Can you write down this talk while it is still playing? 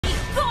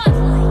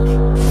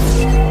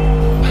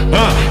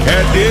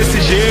É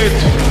desse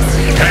jeito,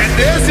 é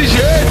desse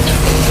jeito.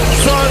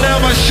 Só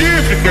leva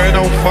chifre quem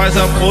não faz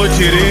amor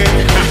direito.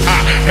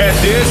 É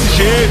desse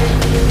jeito,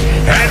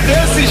 é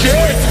desse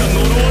jeito.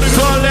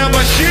 Só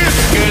leva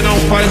chifre quem não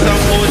faz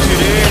amor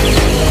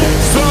direito.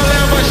 Só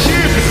leva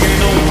chifre quem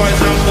não faz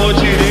amor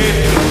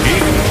direito. E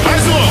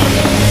mais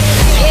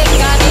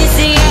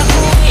Camisinha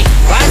ruim,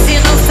 quase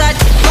não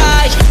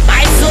satisfaz.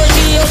 Mas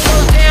hoje eu tô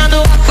vendo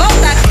a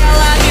falta que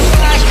ela me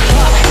faz.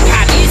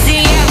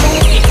 Camisinha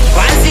ruim,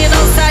 quase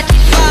não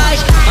satisfaz.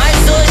 Mas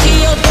hoje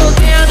eu tô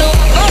vendo a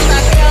falta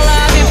que ela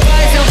me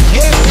faz.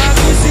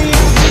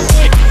 Camisinha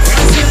ruim,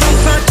 quase não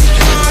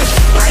satisfaz.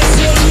 Mas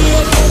hoje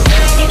eu tô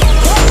vendo a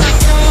falta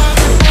que ela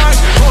me faz.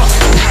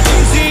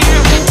 Camisinha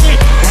ruim,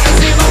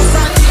 quase não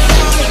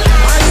satisfaz.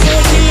 Mas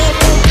hoje eu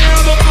tô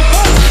vendo a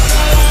falta que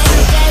ela me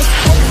faz.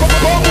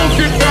 como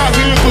ficar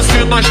rico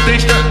se nós tem...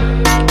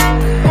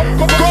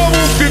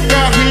 Como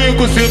ficar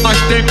rico se nós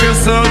tem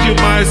pensão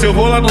demais? Se eu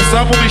vou lá no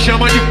sapo me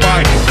chama de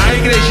pai, na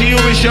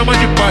igrejinha me chama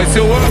de pai. Se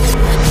eu amo...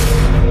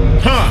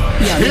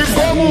 E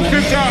como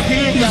ficar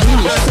rico?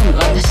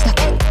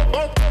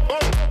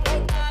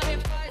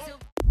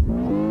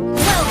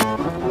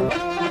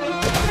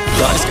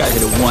 God, this guy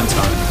hit it one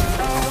time.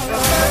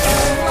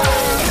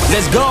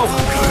 Let's go.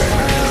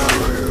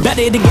 About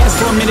to hit the gas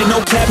for a minute,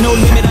 no cap, no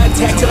limit. I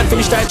attack till I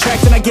finish that track,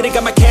 then I get it,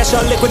 got my cash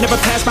all liquid, never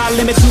pass my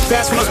limit. Too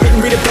fast when I'm spitting,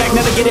 read it back,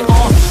 never get it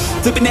on.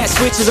 Flipping that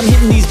switches, I'm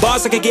hitting these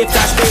bars like a gift.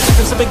 I spit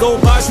from some big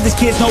old bars to these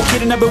kids, no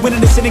kidding. I've been winning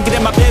this and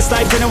getting my best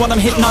life dinner while I'm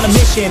hitting on a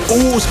mission.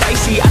 Ooh,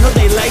 spicy, I know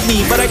they like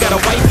me, but I got a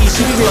wifey.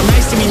 She be real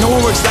nice to me, no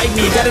one works like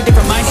me. Got a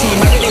different mindset,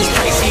 my rate is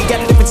pricey.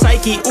 Got a different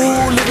psyche,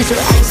 ooh, living sort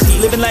of icy.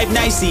 Living life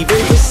nicely,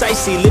 very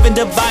precisely. Living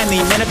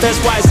divinely,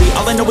 manifest wisely.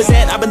 All I know is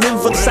that I've been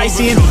living for the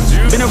sightseeing.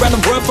 Been around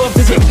the world for a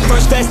visit,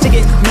 first class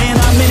ticket. Man,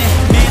 I'm in it,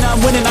 man,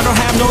 I'm winning. I don't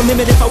have no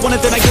limit. If I want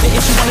it, then I get it.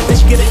 If she want it, then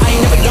she get it. I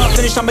ain't never done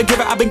finished, I'm a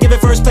giver. I've been given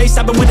first place.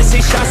 I've been winning 6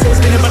 shots, still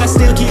spinning, but I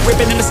still keep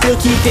ripping and I still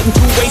keep hitting 2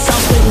 ways. I'm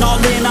splitting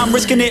all in, I'm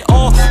risking it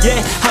all.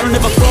 Yeah, I don't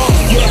ever fall.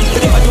 Yeah,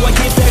 but if I do, I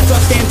get back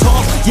up, stand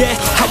tall. Yeah,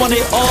 I want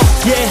it all.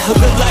 Yeah, a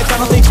good life, I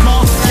don't think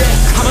small.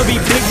 Yeah, I'ma be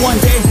big one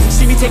day.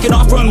 See me taking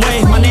off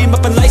runway. My name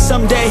up in lights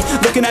someday.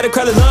 Looking at a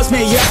crowd that loves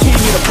me. Yeah, I came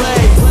here to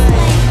play.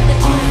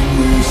 I'm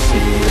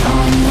lucid,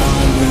 I'm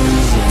not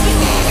losing.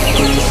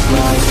 This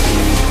life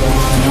is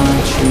what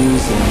I'm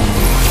choosing.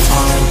 I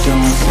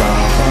don't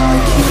stop, I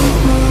keep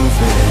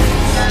moving.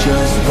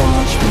 Just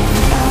watch me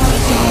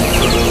as I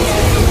prove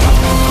it.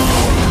 I'm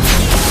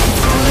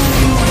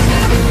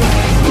never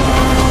let go.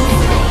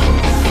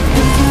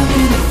 Been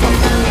having a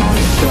fight on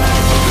the show.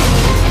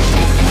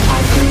 I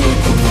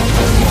create the life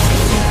I want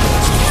now.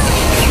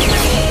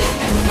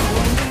 And no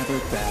one ever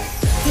back.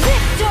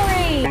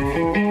 Victory!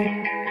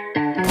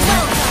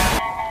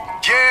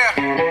 Yeah,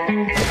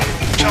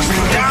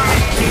 Justin Down,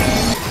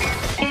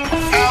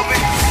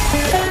 Alvin,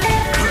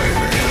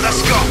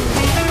 let's go.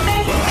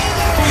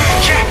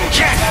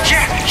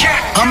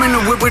 I'm in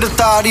the whip with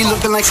authority,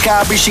 looking like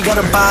Sky-Bree, she got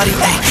a body,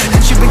 ayy.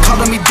 And she been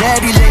calling me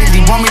daddy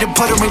lately, want me to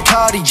put her in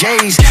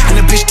Cartiers. And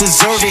the bitch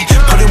deserve it,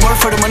 put in work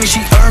for the money,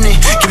 she earn it.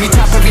 Give me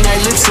top every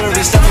night, lip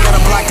service, never gotta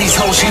block these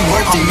hoes, she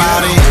worth it. I'm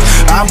out in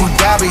Abu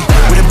Dhabi,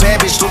 with a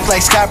bad bitch, look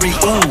like Sky-Bree,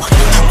 ooh.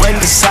 Right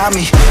beside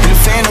me, in the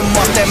phantom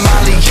off that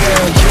Molly,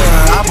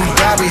 yeah. Abu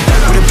Dhabi,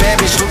 with a bad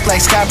bitch, look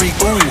like Sky-Bree,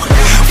 ooh.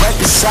 Right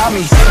beside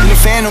me, in the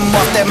phantom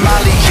off that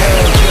Molly,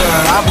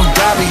 yeah. Abu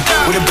Dhabi,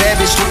 with a bad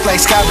bitch, look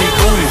like Sky-Bree,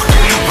 ooh.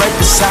 Right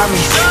beside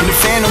me, in the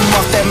phantom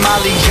off that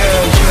Molly,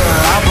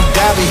 yeah. Abu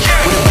Dhabi,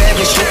 with a bad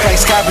bitch, look like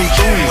Sky-Bree,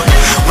 ooh.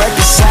 Right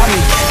beside me,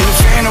 in the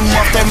phantom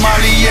off that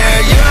Molly, yeah.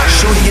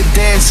 Shorty a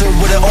dancer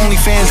with her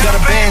OnlyFans, got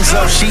her bands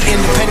up. She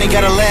independent,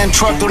 got a land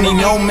truck, don't need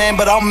no man,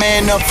 but I'll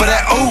man up for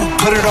that, ooh.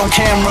 Put it on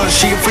camera,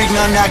 she a freak,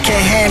 nothing I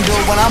can't handle.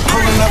 When I'm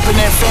pulling up in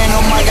that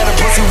phantom, I got a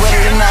pussy wetter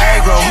than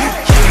Niagara.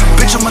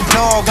 Bitch, I'm a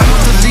dog, I'm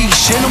with the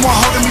leash. Ain't no one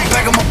holding me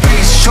back on my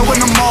beast. Showing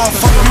them all,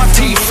 fucking my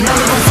teeth. None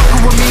of them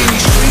fucking with me in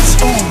these streets,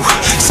 ooh.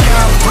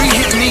 Sky-Bree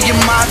hit me in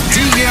my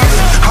DMs.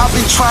 I've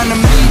been trying to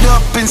meet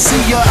up and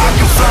see ya. I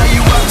can fly you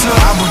out to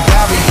Abu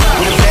Dhabi,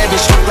 with a bad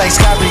bitch look like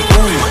Sky-Bree,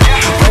 ooh.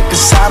 Right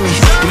beside me,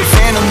 in the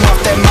phantom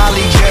off that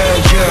Molly,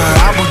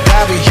 yeah. Abu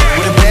Dhabi,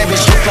 with a bad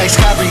bitch look like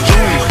Sky-Bree,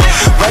 ooh.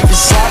 Right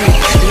beside me,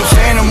 in the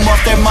phantom off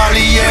that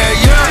Molly, yeah.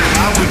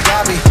 Abu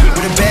Dhabi,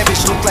 with a bad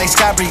bitch look like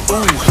Sky-Bree,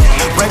 ooh.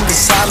 Right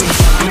beside me,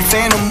 in the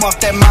phantom off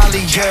that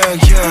Molly, yeah.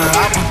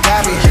 Abu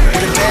Dhabi,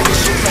 with a bad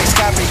bitch look like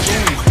Sky-Bree,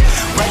 ooh.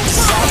 Right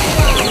beside me,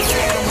 in the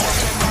phantom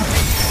off that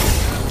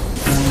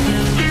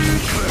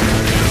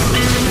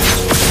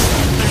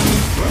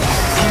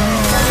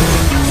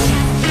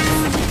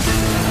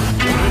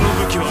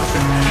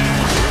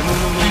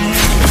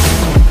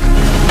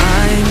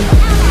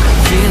I'm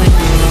feeling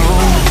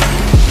alone,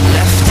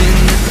 left in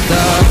the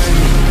dark,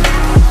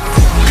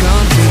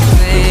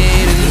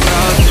 contemplating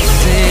our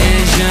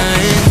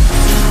decision.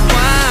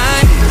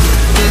 Why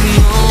does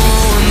no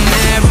one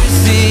ever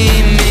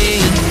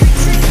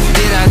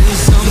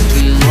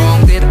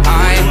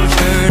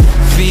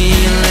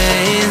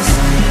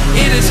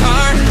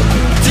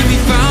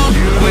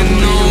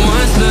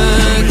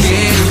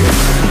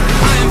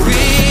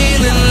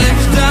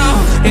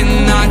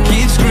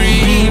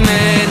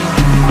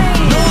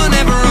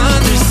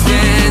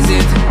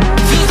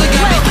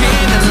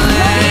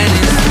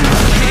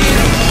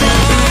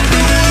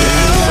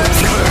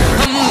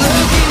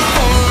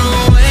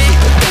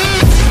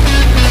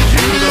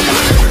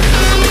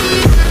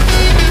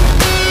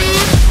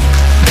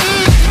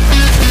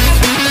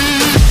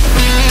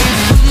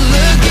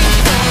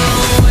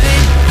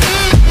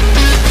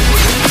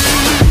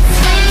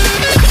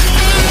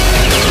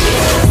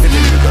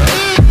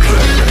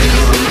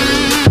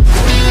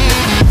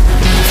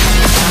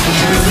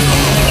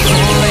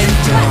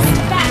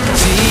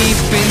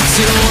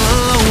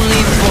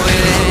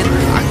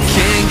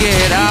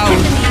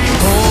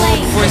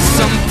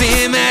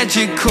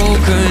magical,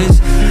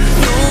 cause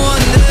no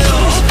one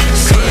else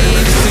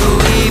seems to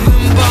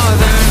even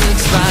bother.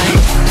 Looks like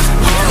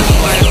all the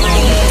white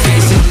room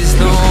faces this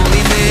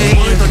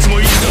loneliness.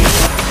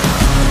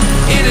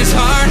 It is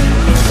hard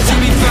to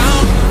be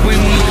found when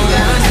no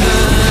one's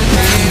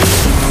looking.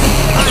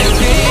 I'm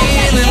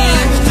feeling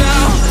left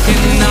out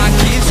and I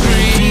keep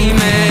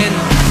screaming.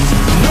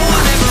 No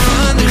one ever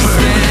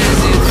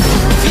understands it.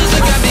 Feels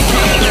like I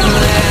became a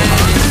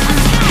legend.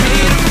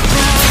 Hate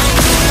from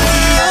the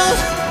world.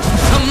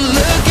 I'm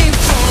looking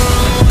for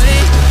a way.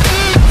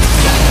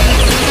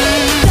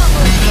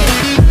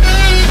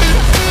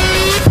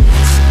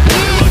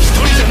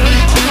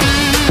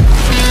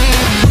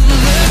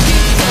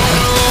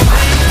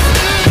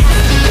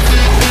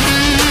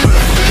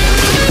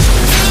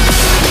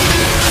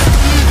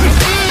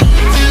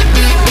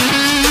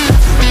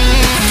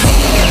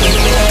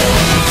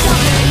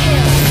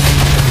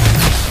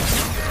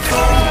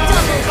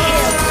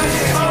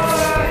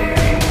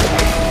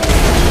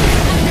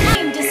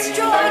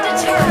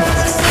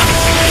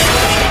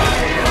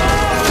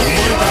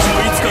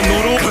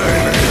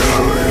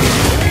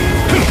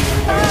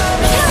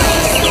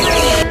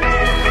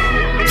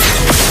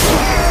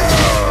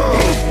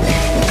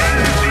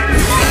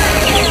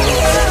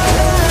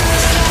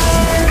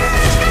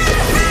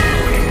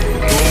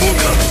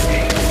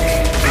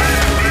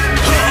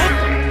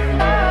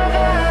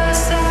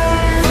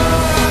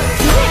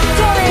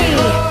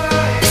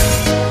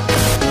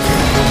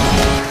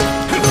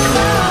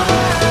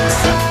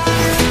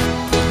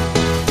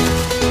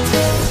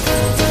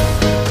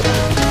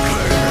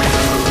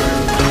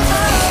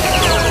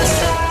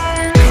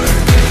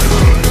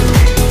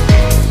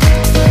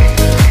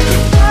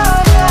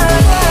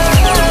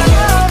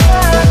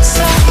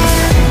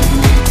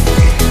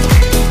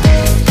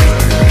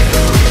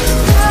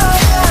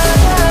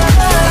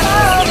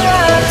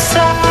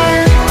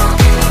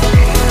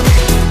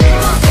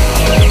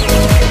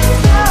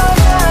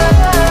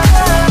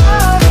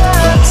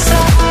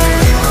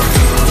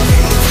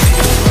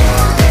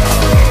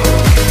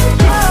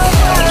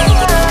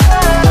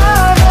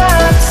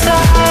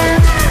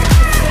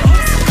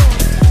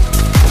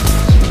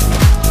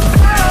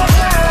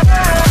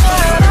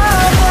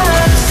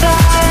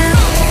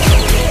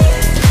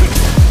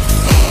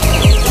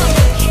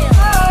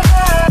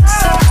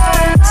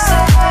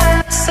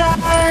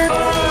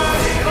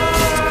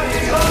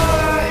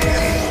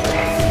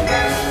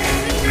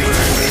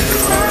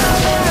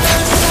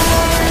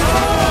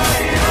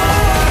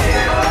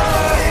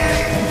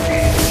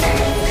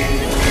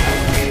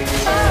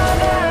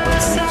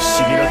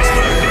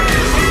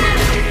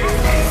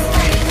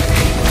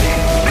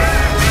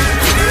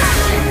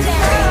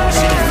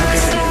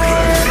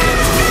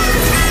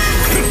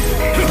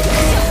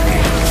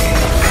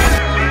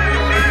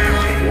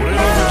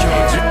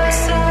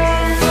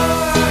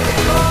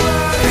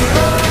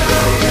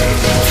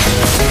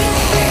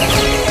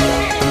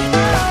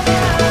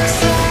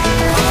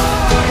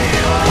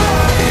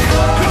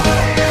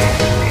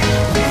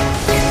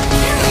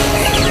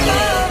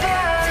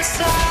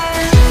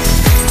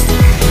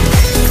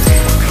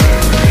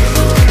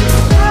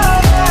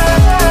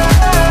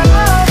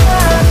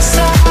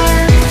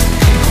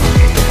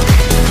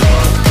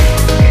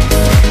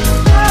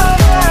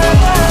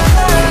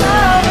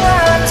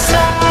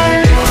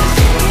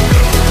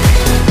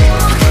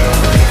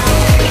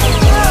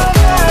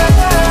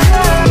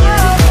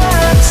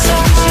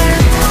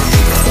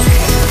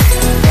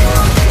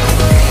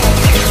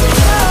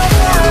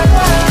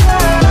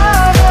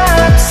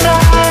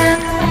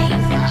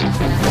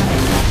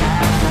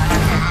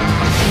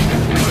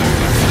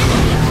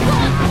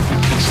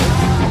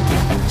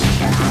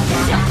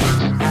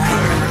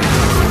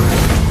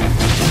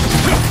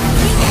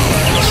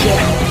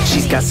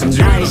 Got some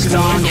nice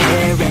long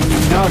hair and you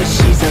know that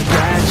she's a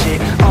bad chick.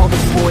 All the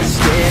boys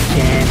stare,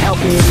 can't help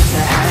it, it's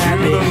a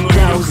habit.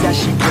 Knows that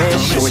she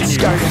wears short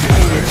skirt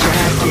and a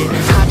jacket.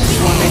 I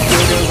just wanna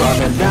get her all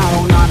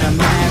alone on a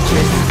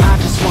mattress. I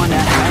just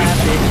wanna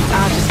have it,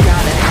 I just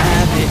gotta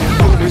have it.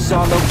 Boogers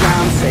all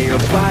around, say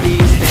her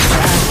body is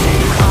fantastic.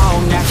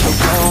 All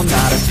natural,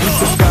 not a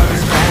piece of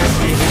garbage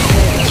plastic.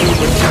 Head to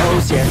her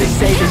toes, yeah, they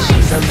say that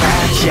she's a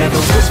latch. Yeah,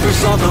 the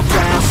whispers all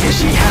around, say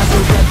she has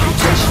a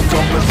reputation.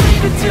 Don't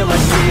believe it till I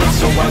see it,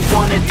 so I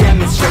want a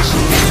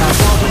demonstration. And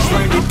I've always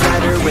learned it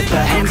better with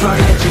a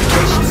hands-on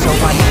education. So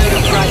I need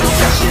a private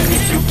session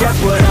if you get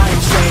what I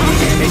am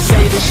saying. And they say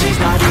that she's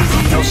not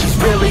easy, no, she's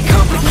really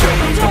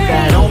complicated. But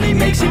that only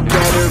makes it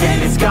better,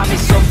 and it's got me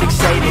so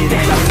fixated.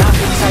 And I'm not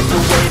the type to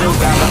wait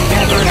around, I've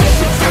never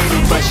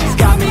hesitated. But she's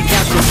got me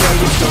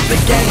captivated, so the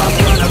game I'm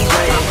gonna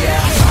play it,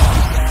 yeah.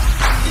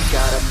 You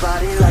got a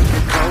body like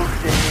a cold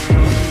thing.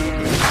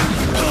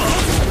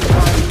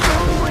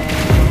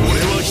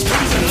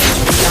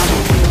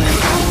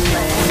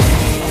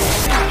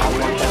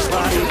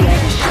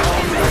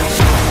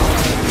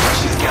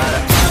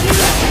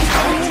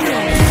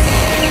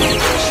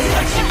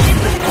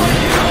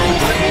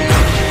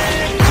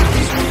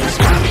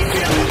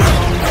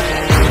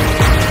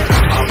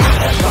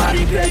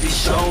 Baby,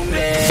 show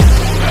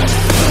me.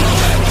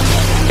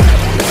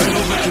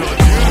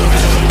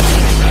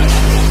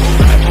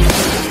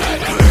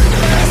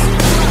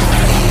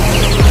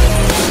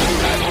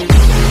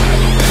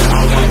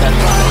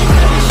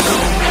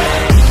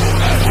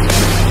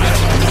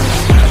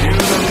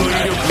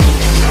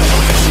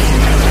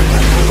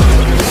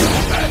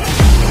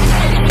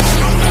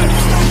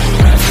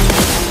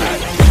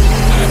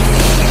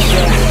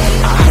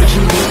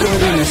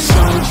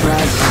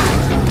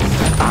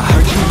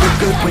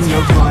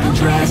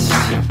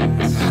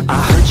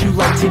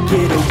 to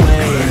get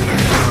away.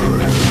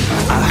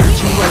 I heard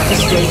you like to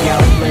stay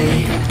out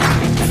late.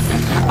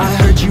 I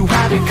heard you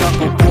had a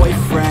couple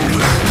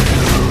boyfriends.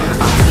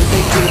 I heard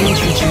they didn't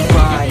treat you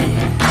right.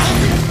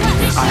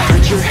 I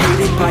heard you're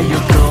hated by your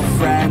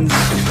girlfriends,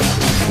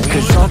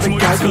 cause all the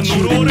guys want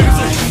you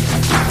tonight.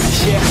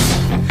 Yeah,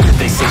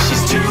 they say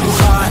she's too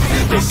hot,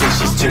 they say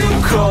she's too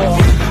cold.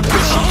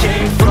 Where she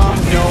came from,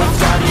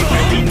 nobody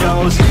really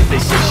knows. They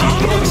say she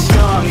looks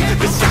young,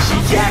 they say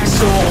she acts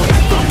old.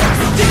 From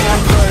everything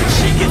I've heard,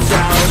 she gets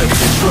out of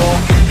control.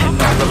 And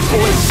all the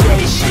boys say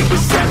she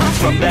was sent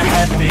from the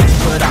heavens,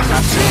 but I'm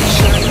not too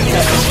sure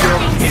that this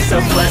girl is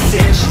a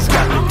blessing. She's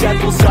got the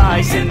devil's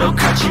eyes and they'll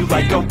cut you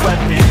like a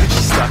weapon.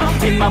 She's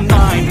stuck in my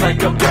mind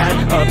like a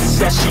bad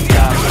obsession.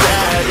 Got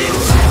bad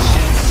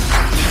intentions.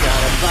 She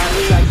got a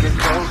body like a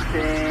cold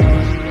thing.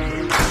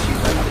 She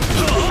likes to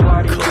keep the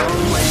party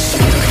going.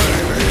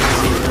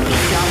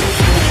 She got me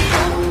feeling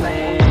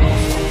lonely.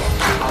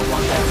 I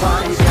want that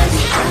body that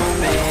you show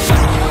me.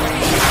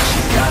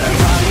 She's got a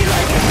body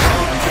like a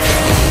cold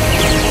thing.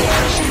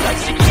 She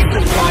likes to keep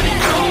the party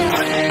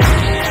going.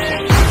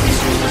 These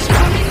rumors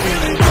got me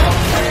feeling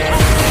lonely.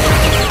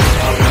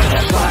 I want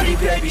that body,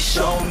 baby,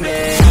 show me.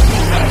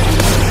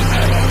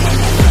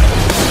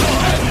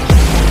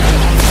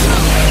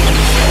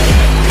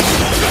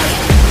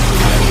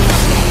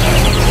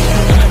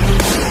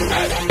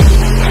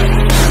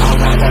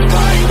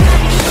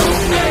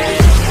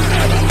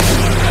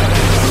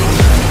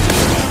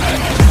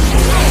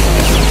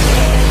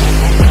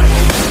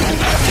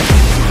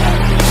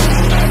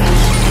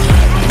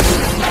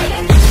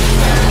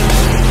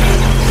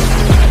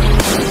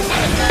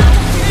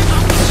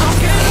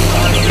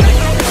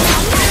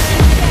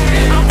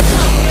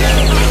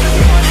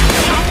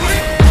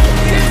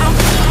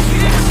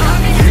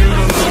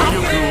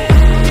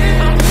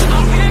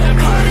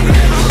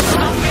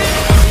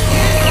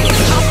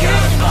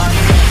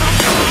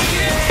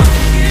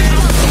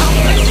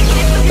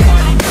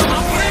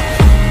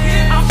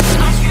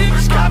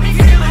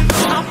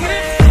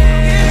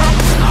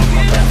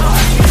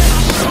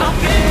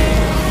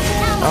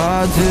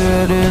 I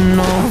didn't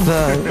know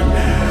that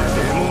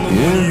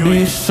it'd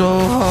be so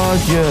hard,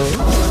 yeah,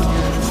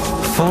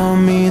 for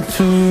me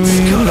to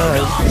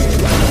realize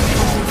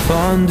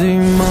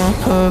finding my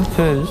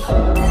purpose.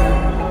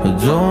 I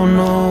don't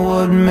know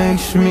what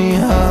makes me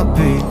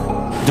happy,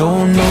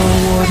 don't know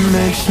what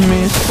makes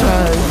me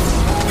sad.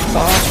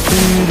 I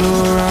speed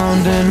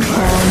around and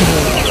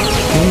ponder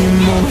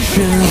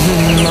emotions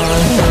in my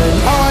head.